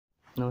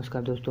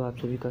नमस्कार दोस्तों, आप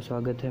सभी का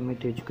स्वागत है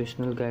मित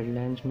एजुकेशनल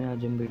गाइडलाइंस में।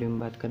 आज हम वीडियो में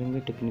बात करेंगे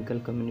टेक्निकल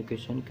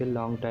कम्युनिकेशन के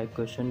लॉन्ग टाइप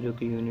क्वेश्चन, जो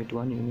कि unit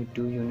 1, unit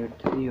 2, unit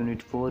 3,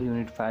 unit 4,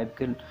 unit 5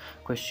 के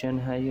क्वेश्चन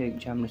है। ये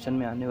एग्जामिनेशन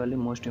में आने वाले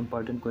मोस्ट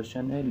इंपॉर्टेंट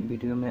क्वेश्चन है।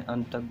 वीडियो में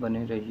अंत तक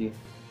बने रहिए।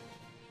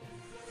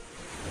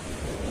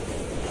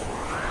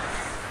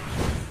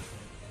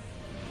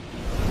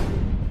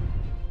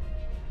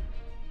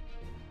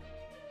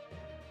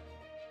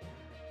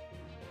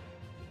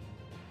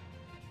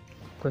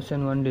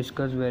 Question 1,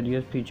 discuss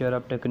various features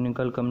of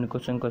technical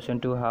communication. Question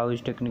 2, how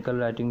is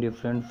technical writing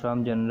different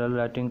from general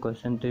writing?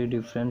 Question 3,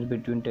 difference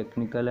between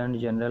technical and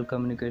general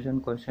communication.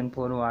 Question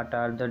 4, what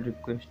are the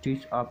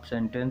requisites of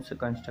sentence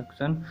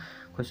construction?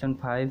 Question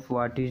 5,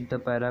 what is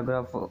the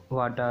paragraph?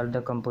 What are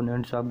the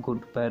components of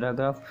good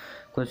paragraph?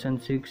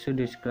 Question 6,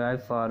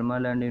 describe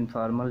formal and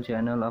informal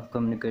channel of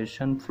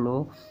communication flow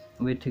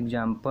with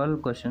example.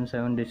 Question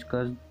 7,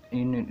 discuss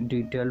in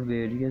detail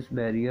various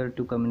barriers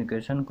to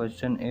communication.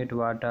 Question 8,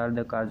 what are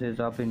the causes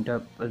of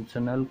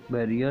interpersonal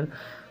barrier?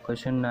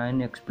 Question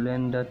 9,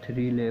 explain the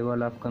 3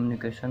 levels of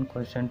communication.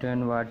 Question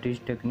 10, what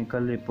is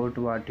technical report?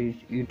 What is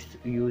its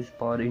use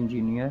for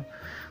engineer?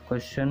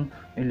 Question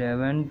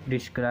 11,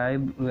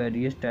 describe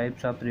various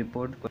types of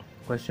report.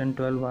 Question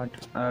 12,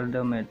 what are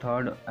the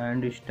method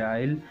and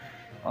style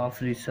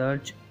of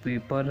research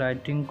paper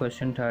writing?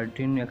 Question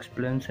 13,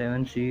 explain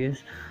 7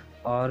 Cs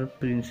or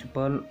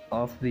principle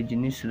of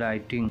business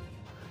writing.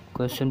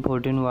 Question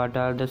 14, what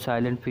are the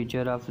silent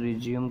features of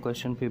resume?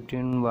 Question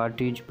 15,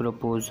 what is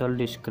proposal?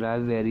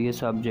 Describe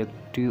various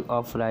objectives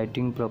of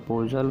writing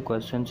proposal.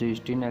 Question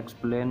 16,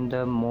 explain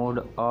the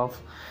mode of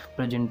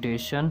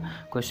presentation.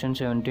 Question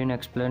 17,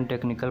 explain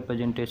technical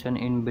presentation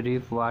in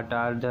brief. What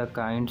are the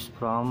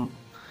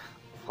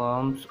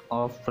forms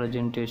of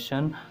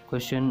presentation?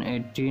 Question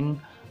 18,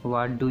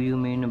 what do you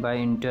mean by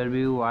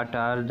interview? What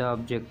are the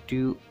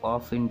objectives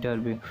of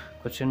interview?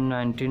 Question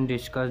 19,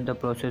 discuss the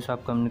process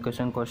of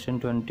communication. Question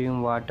 20,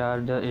 what are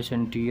the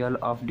essentials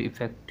of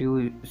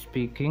effective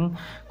speaking?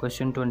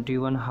 Question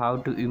 21, how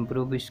to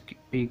improve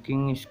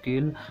speaking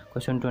skill?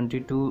 Question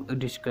 22,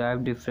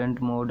 describe different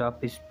mode of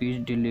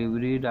speech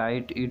delivery,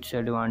 write its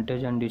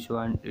advantage and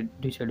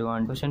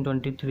disadvantage. Question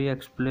 23,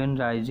 explain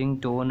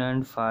rising tone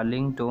and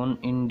falling tone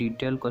in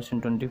detail.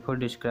 Question 24,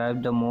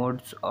 describe the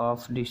modes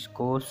of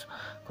discourse.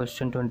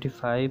 Question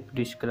 25,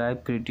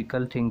 describe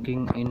critical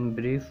thinking in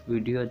brief.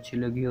 Video अच्छी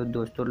लगी हो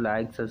दोस्तों,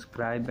 like,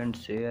 subscribe and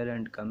share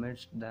and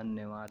comments.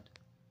 धन्यवाद।